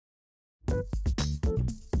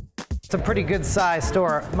It's a pretty good sized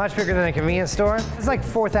store, much bigger than a convenience store. It's like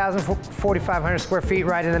 4,500 square feet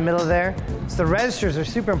right in the middle there. So the registers are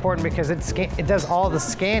super important because it does all the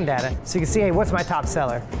scan data. So you can see, hey, what's my top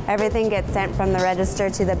seller? Everything gets sent from the register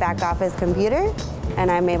to the back office computer,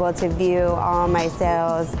 and I'm able to view all my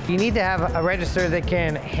sales. You need to have a register that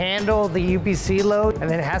can handle the UPC load, and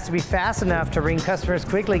then it has to be fast enough to ring customers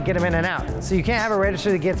quickly, get them in and out. So you can't have a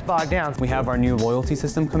register that gets bogged down. We have our new loyalty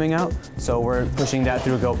system coming out, so we're pushing that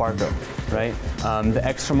through Gilbarco, right? The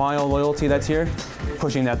extra mile loyalty that's here,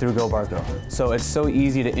 pushing that through Gilbarco. So it's so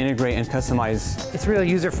easy to integrate and customize. It's really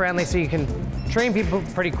user-friendly, so you can train people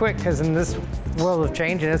pretty quick, because in this world of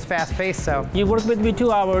change, and it's fast-paced, so. You work with me 2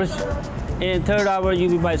 hours. In third hour, you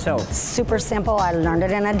be myself. Super simple. I learned it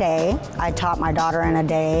in a day. I taught my daughter in a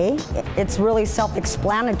day. It's really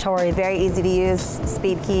self-explanatory. Very easy to use.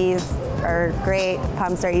 Speed keys are great.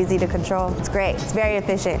 Pumps are easy to control. It's great. It's very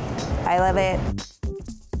efficient. I love it.